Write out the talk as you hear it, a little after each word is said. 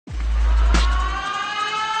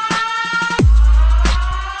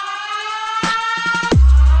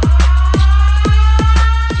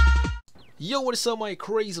Yo, what is up, my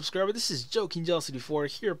crazy subscriber? This is Joking Jealousy 4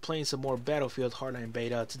 here playing some more Battlefield Hardline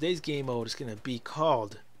beta. Today's game mode is going to be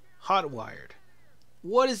called Hotwired.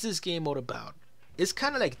 What is this game mode about? It's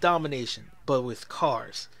kind of like domination, but with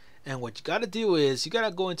cars. And what you got to do is you got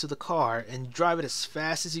to go into the car and drive it as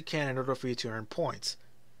fast as you can in order for you to earn points.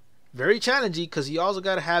 Very challenging because you also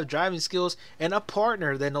got to have driving skills and a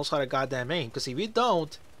partner that knows how to goddamn aim. Because if you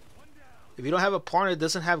don't have a partner that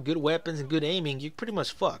doesn't have good weapons and good aiming, you're pretty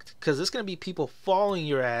much fucked. Because there's going to be people following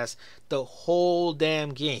your ass the whole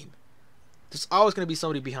damn game. There's always going to be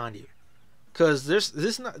somebody behind you. Because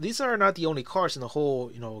these are not the only cars in the whole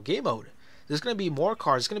game mode. There's going to be more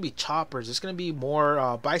cars. There's going to be choppers. There's going to be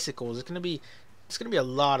more bicycles. There's going to be a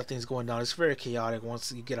lot of things going on. It's very chaotic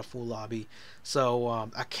once you get a full lobby. So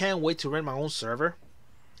I can't wait to rent my own server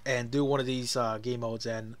and do one of these game modes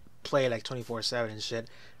and play like 24/7 and shit,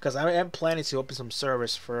 because I am planning to open some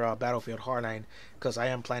servers for Battlefield Hardline, because I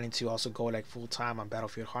am planning to also go like full time on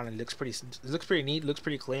Battlefield Hardline. It looks pretty neat, looks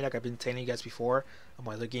pretty clean, like I've been telling you guys before on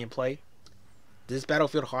my other gameplay. This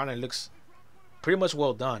Battlefield Hardline looks pretty much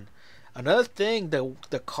well done. Another thing,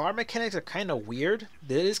 the car mechanics are kind of weird.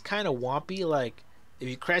 It is kind of wompy. Like if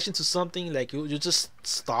you crash into something, like you just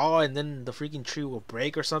stall and then the freaking tree will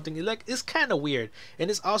break or something. It's kind of weird, and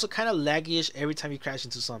it's also kind of laggy-ish every time you crash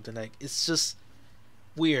into something. Like it's just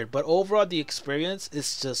weird, but overall the experience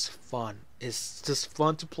is just fun. It's just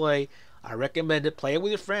fun to play. I recommend it. Play it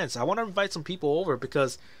with your friends. I want to invite some people over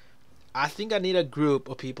because I think I need a group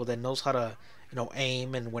of people that knows how to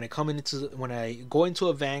aim, and when I go into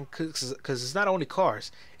a van, because it's not only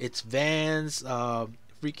cars, it's vans,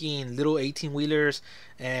 freaking little 18-wheelers,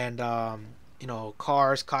 and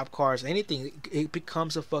cars, cop cars, anything. It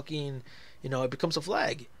becomes a fucking it becomes a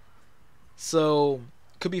flag. So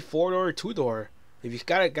it could be 4-door or 2-door. If you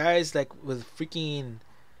got guys like with freaking,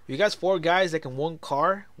 if you got 4 guys like in one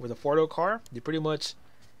car with a 4-door car, you pretty much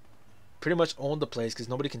own the place, because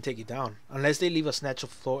nobody can take you down unless they leave a snatch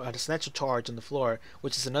charge on the floor,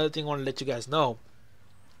 which is another thing I want to let you guys know.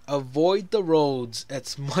 Avoid the roads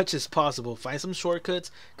as much as possible. Find some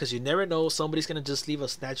shortcuts, because you never know, somebody's gonna just leave a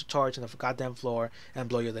snatch charge on the goddamn floor and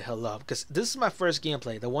blow you the hell up. Because this is my first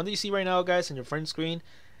gameplay, the one that you see right now, guys, on your front screen.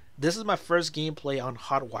 This is my first gameplay on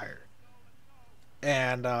Hotwire.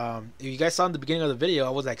 And if you guys saw in the beginning of the video,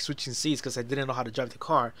 I was like switching seats because I didn't know how to drive the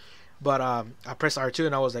car. But I pressed R2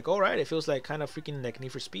 and I was like, alright, it feels like kind of freaking like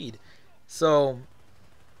Need for Speed. So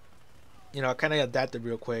I kind of adapted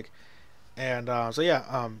real quick. And so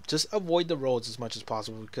yeah, just avoid the roads as much as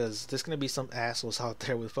possible, because there's gonna be some assholes out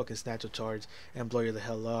there with fucking snatch a charge and blow you the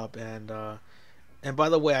hell up. And by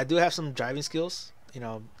the way, I do have some driving skills.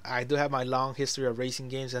 I do have my long history of racing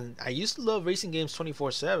games, and I used to love racing games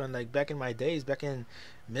 24/7, like back in my days, back in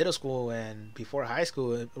middle school and before high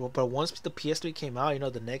school. But once the PS3 came out,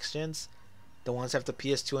 the next gens, the ones after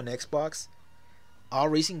PS2 and Xbox, all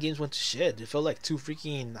racing games went to shit. It felt like too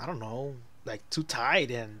freaking, I don't know, like too tight,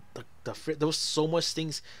 and there was so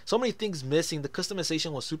many things missing. The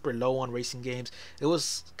customization was super low on racing games. It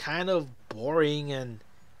was kind of boring, and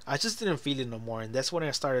I just didn't feel it no more, and that's when I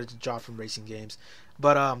started to drop from racing games.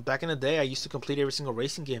 But back in the day, I used to complete every single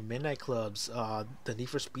racing game, Midnight Clubs, the Need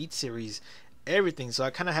for Speed series, everything. So I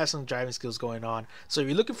kind of have some driving skills going on. So if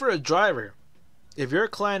you're looking for a driver, if you're a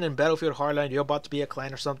client in Battlefield Hardline, you're about to be a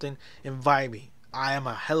client or something, invite me. I am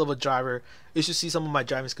a hell of a driver. You should see some of my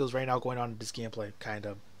driving skills right now going on in this gameplay, kind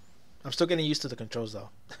of. I'm still getting used to the controls though.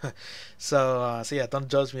 So yeah, don't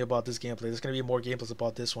judge me about this gameplay. There's gonna be more gameplays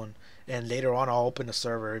about this one, and later on I'll open a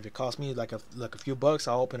server. If it costs me like a few bucks,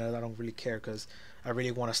 I'll open it. I don't really care, because I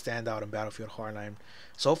really want to stand out in Battlefield Hardline.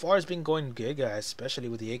 So far it's been going good, guys, especially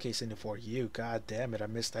with the AK-74U. God damn it, I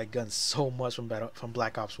missed that gun so much from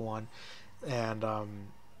Black Ops 1, and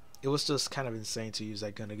it was just kind of insane to use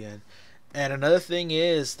that gun again. And another thing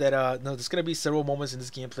is that there's gonna be several moments in this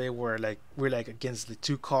gameplay where we're like against the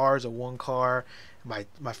 2 cars or 1 car. My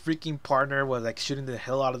freaking partner was like shooting the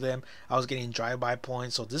hell out of them. I was getting drive-by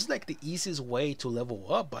points. So this is like the easiest way to level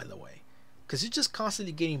up, by the way, because you're just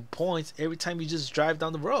constantly getting points every time you just drive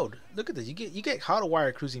down the road. Look at this. You get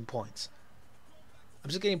Hotwire cruising points. I'm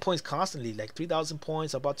just getting points constantly, like 3,000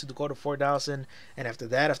 points, about to go to 4,000, and after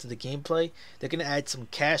that, after the gameplay, they're gonna add some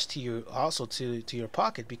cash to you, also to your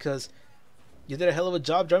pocket, because you did a hell of a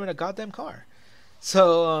job driving a goddamn car.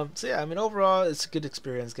 So yeah, I mean, overall it's a good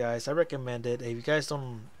experience, guys. I recommend it. If you guys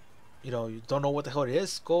don't know what the hell it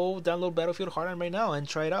is, go download Battlefield Hardline right now and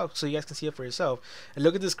try it out so you guys can see it for yourself. And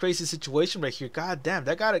look at this crazy situation right here. God damn,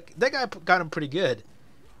 that guy got him pretty good.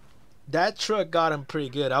 That truck got him pretty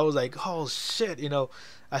good. I was like, oh shit,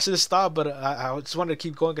 I should have stopped, but I just wanted to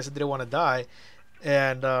keep going because I didn't want to die.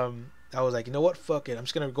 And I was like, you know what, fuck it, I'm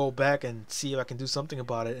just gonna go back and see if I can do something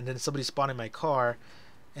about it. And then somebody spawned in my car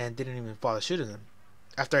and didn't even bother shooting them.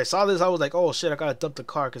 After I saw this, I was like, oh shit, I gotta dump the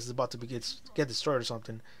car because it's about to get destroyed or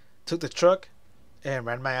something. Took the truck and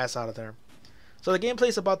ran my ass out of there. So the gameplay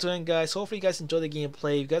is about to end, guys. Hopefully you guys enjoy the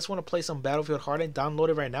gameplay. If you guys want to play some Battlefield Hardline, download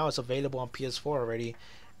it right now. It's available on PS4 already.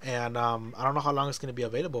 And I don't know how long it's going to be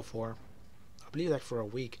available for. I believe like for a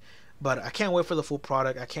week. But I can't wait for the full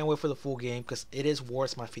product. I can't wait for the full game because it is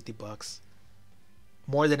worth my $50.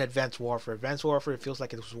 More than Advanced Warfare. Advanced Warfare, it feels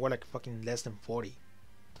like it was worth like fucking less than 40.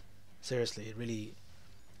 Seriously, it really...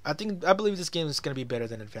 I believe this game is going to be better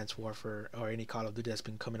than Advanced Warfare or any Call of Duty that's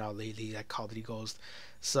been coming out lately, like Call of Duty Ghost.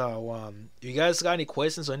 So, if you guys got any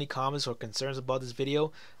questions or any comments or concerns about this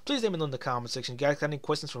video, please leave them in the comment section. If you guys got any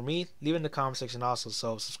questions for me, leave it in the comment section also.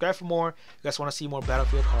 So, subscribe for more. If you guys want to see more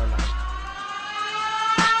Battlefield Hardline.